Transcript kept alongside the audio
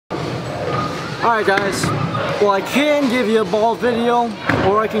Alright guys, well I can give you a ball video,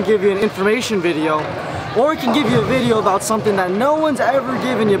 or I can give you an information video, or I can give you a video about something that no one's ever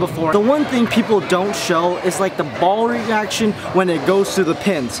given you before. The one thing people don't show is like the ball reaction when it goes through the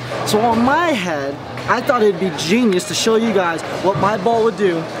pins. So on my head, I thought it'd be genius to show you guys what my ball would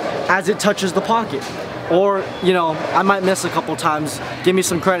do as it touches the pocket. Or, you know, I might miss a couple times. Give me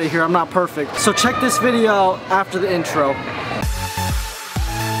some credit here, I'm not perfect. So check this video out after the intro.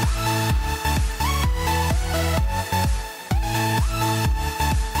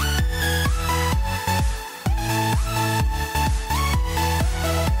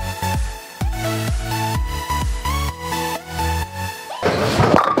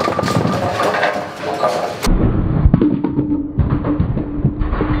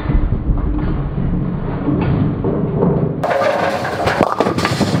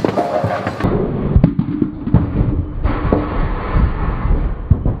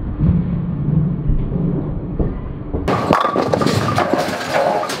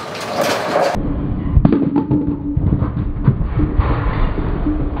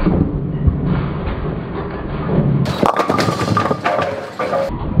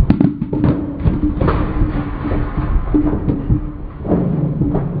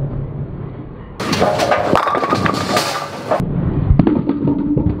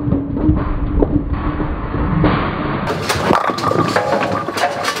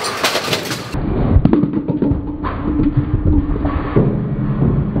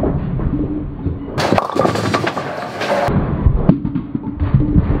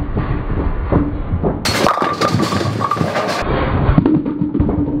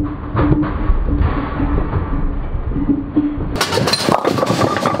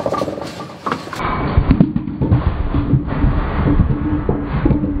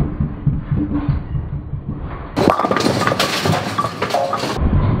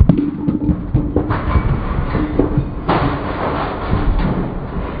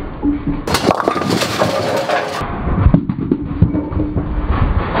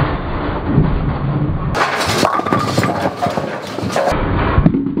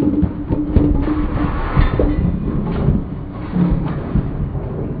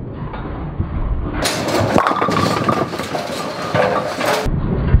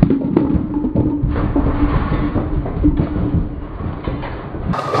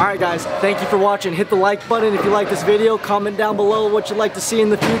 Alright guys, thank you for watching. Hit the like button if you like this video. Comment down below what you'd like to see in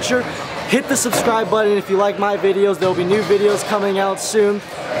the future. Hit the subscribe button if you like my videos. There will be new videos coming out soon.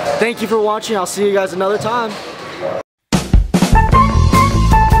 Thank you for watching. I'll see you guys another time.